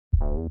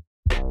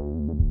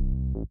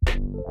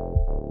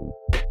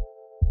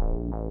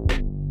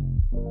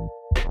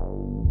Whoa!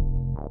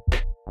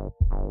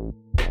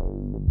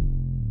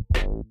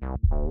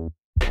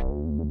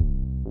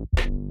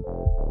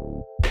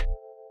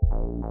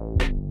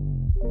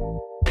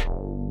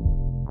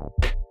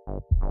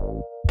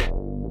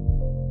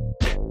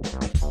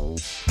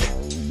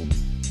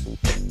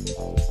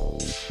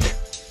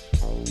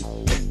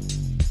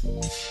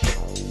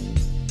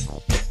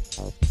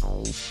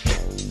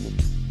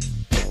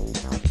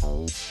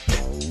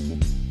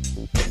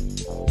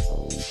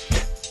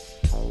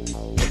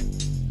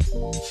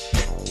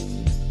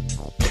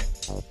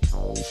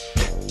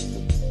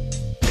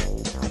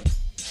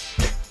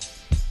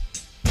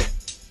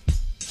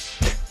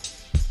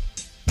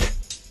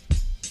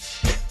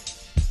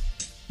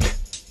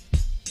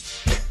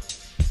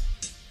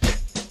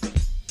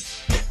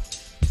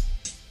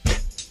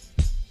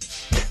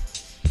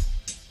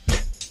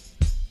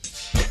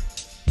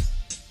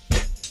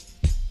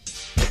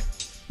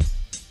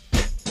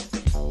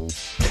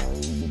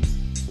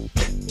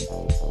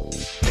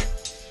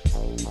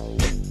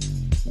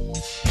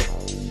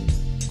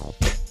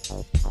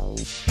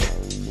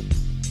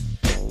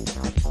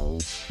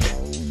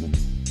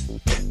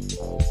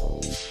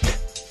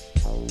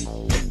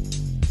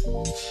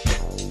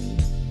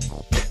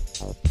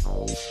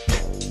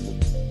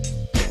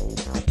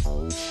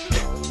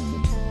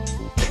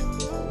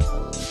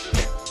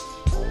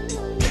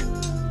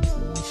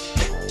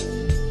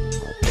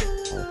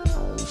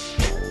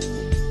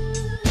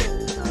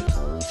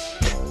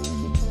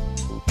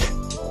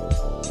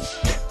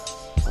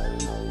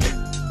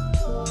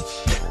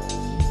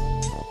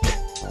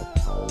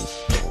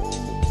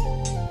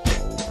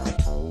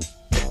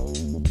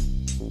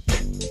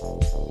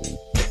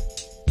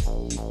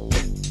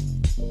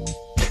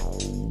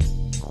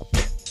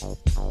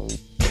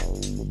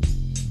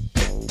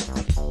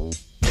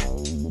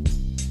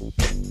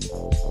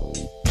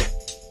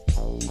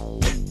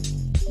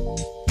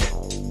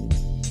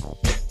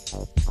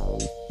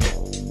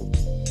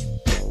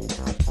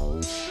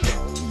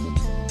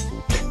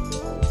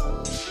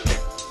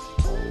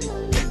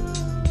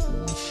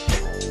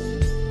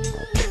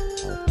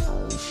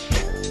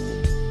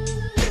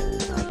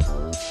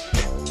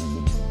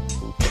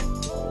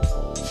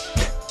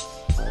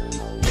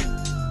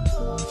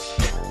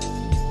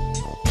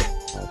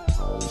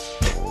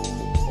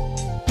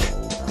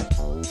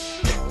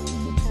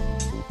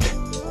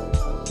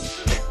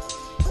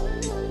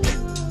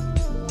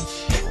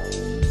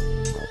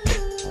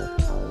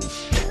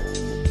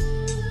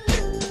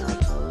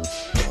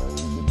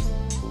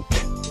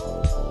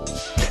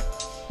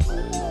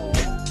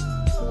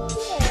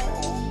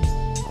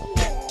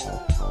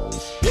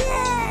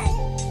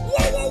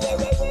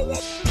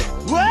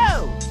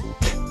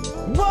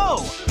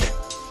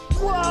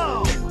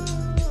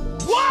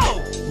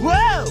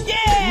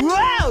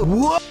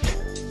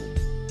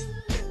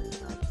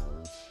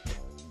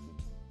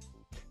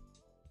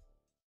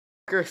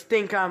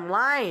 Think I'm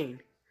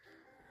lying.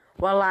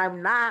 Well,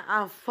 I'm not.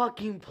 I'm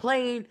fucking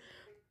playing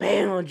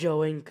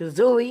Banjo and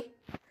Kazooie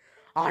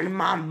on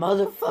my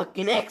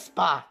motherfucking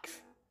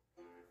Xbox.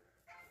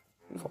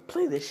 I'm gonna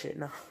play this shit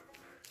now.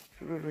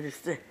 Remember this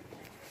thing.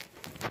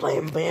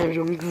 Playing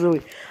Banjo and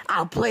Kazooie.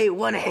 I'll play it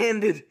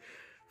one-handed.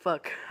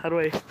 Fuck. How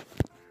do I?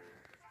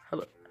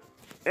 Hello.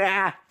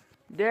 Ah,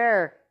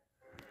 there.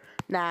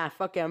 Nah,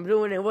 fuck it. I'm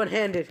doing it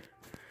one-handed.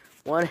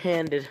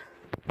 One-handed.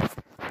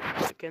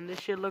 Can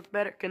this shit look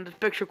better? Can this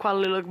picture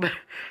quality look better?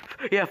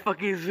 Yeah,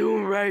 fucking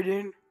zoom right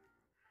in.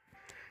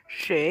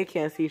 Shit, I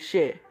can't see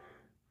shit.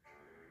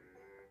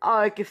 Oh,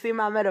 I can see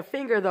my middle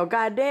finger though.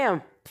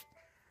 Goddamn.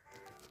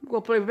 I'm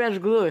gonna play Banjo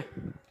Kazooie.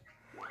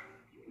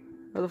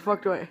 Where the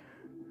fuck do I?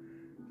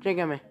 Drink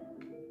at me.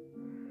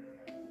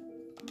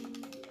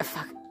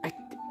 Fuck.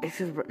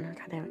 This is.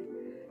 Goddamn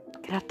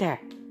it. Get up there.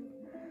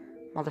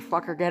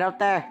 Motherfucker, get up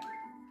there.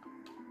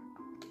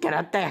 Get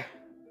up there.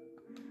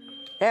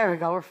 There we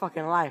go. We're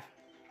fucking alive.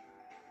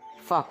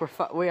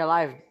 Fuck, we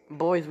alive.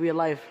 Boys, we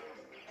alive.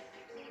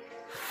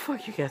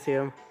 Fuck, you can't see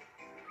him.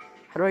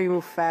 How do I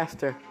move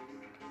faster?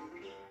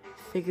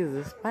 I think it's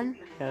this button?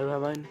 Yeah,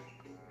 that button.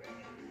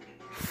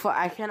 Fuck,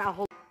 I cannot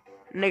hold.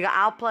 Nigga,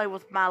 I'll play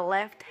with my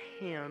left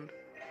hand.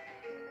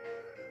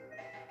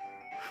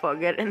 Fuck,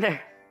 get in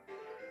there.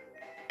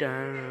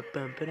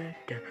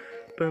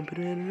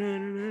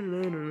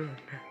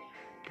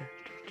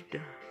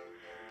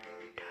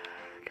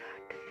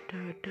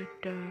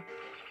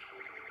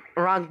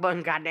 Wrong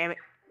button, goddammit.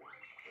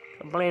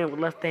 I'm playing it with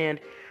left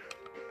hand.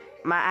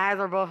 My eyes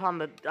are both on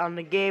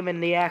the game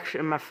and the action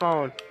in my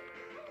phone.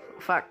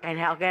 Fuck, and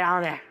hell, get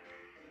on there.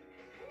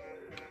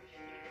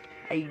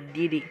 I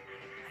did it.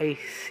 I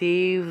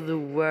saved the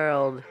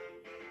world.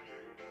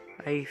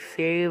 I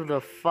saved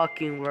the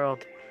fucking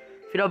world.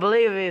 If you don't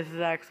believe it, it's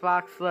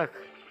Xbox, look.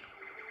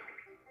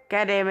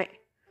 God damn it.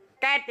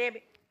 God damn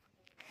it.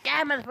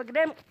 God motherfucking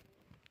damn it.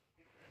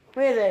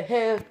 Where the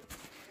hell?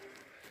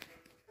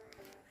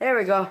 There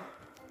we go.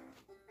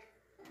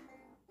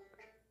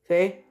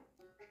 See?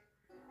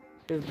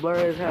 It's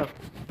blurry as hell.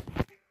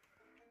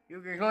 You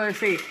can go and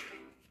see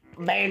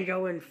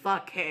Banjo and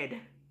Fuckhead.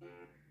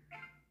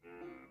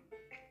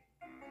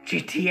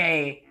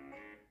 GTA.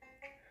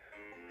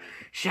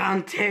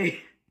 Shantae.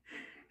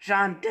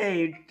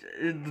 Shantae.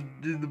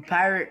 The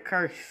pirate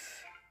curse.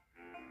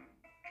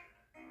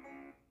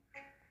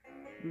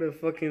 I'm gonna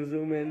fucking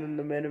zoom in on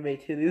the anime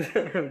titties.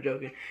 I'm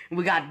joking.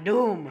 We got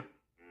Doom.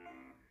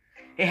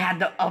 It had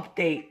to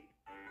update.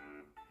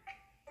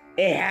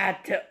 It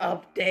had to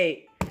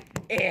update.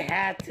 It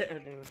had to.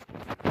 Dude.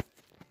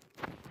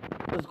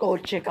 Let's go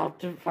check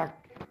out the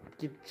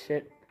fucking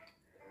shit.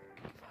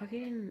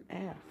 Fucking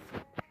ass.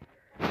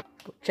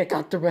 Go check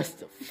out the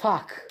rest of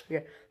fuck. Yeah,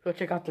 go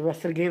check out the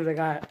rest of the games I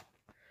got.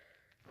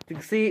 You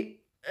can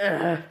see,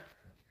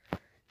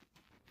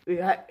 we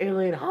got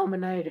Alien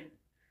Hominide,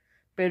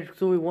 Banjo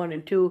Kazooie 1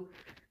 and 2,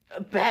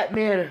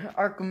 Batman,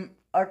 Arkham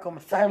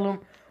Asylum,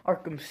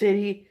 Arkham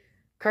City,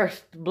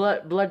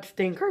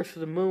 Bloodstained Curse of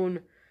the Moon.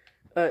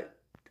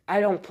 I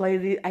don't play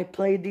these. I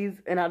played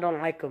these and I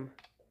don't like them.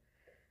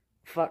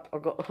 Fuck. I'll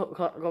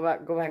go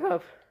back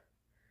up.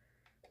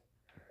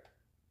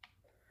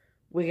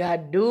 We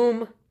got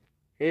Doom.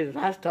 His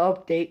last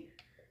update.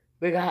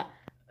 We got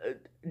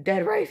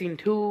Dead Rising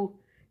 2,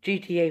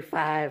 GTA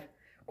 5,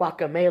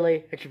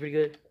 Guacamelee, actually pretty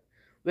good.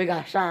 We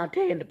got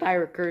Shantae and the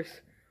Pirate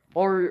Curse,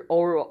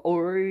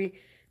 Ori.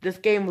 This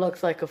game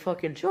looks like a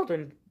fucking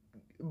children's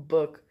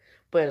book,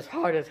 but it's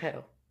hard as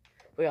hell.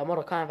 We got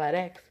Mortal Kombat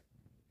X.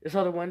 This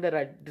other one that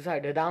I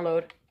decided to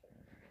download.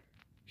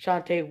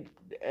 Shantae,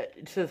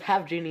 it says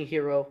Half Genie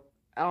Hero.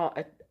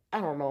 I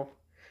don't know.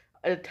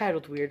 The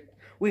title's weird.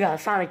 We got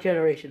Sonic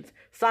Generations,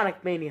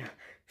 Sonic Mania,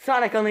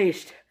 Sonic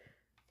Unleashed,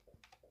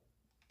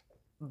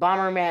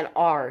 Bomberman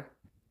R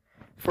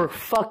for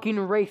fucking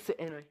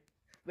racing.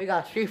 We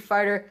got Street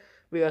Fighter.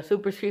 We got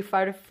Super Street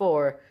Fighter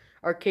 4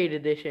 Arcade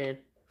Edition.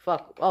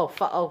 Fuck. Oh,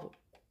 fuck.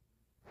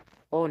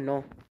 Oh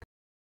no.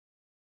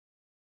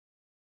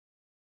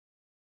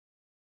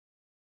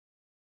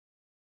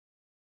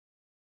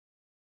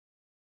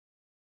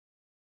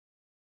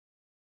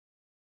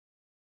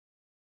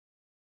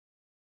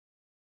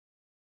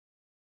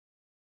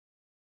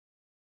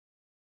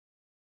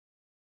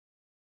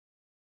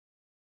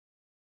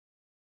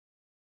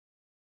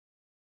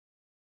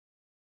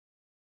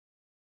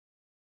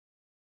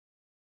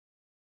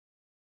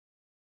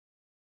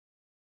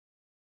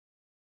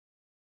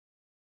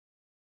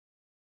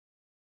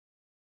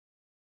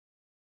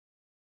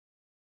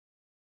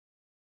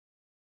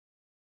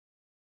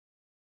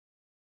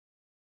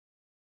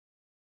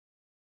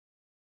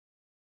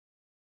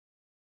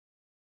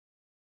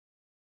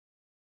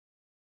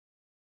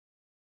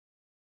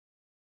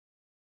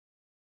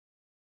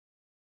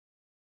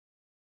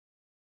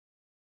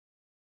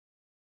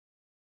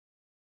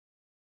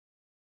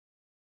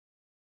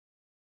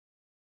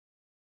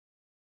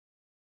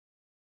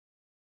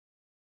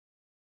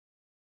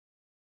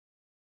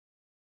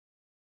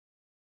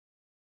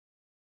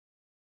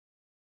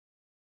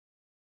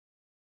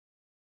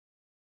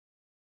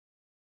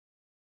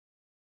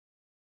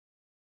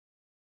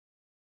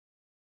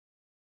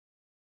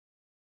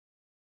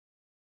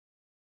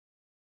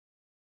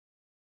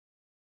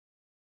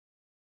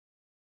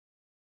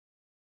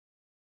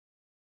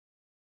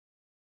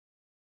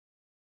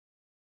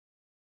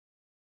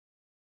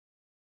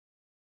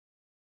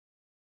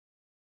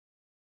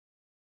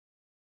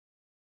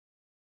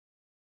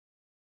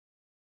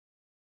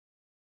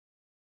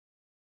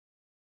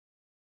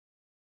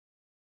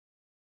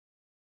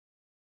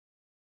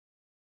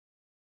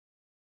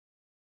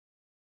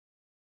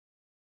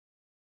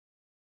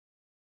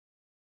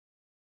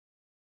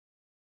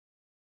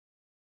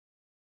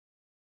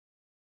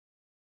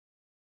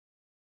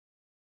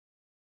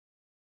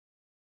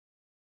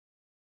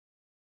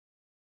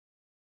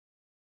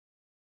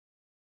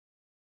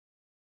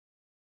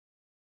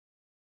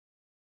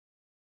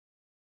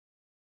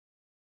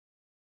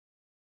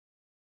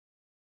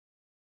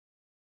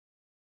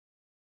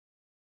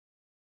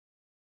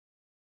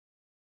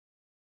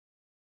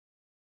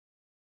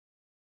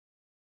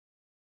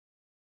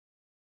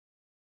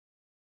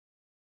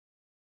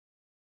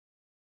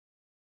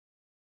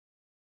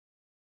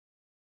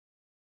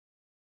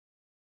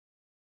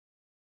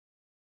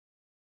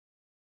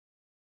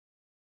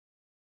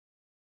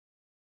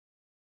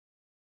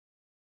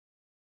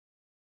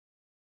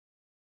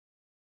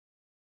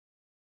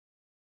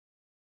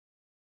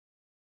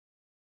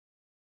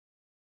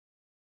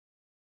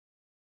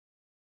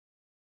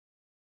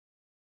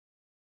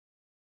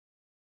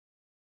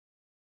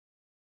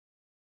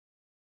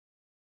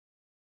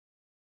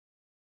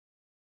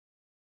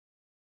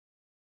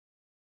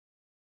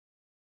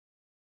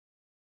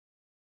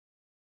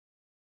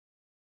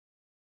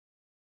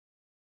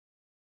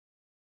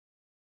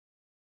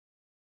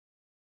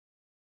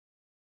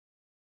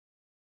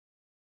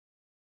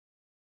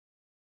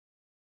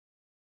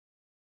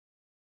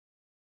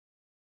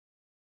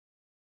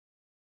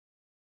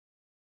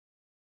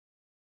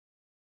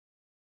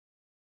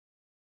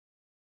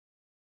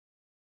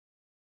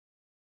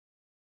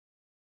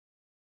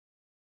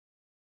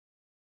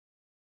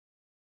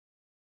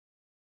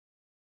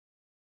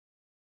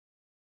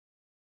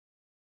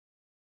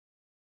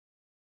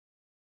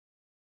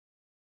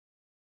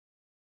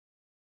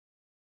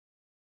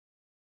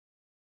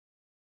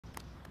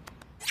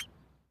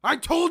 I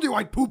told you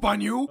I'd poop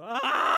on you!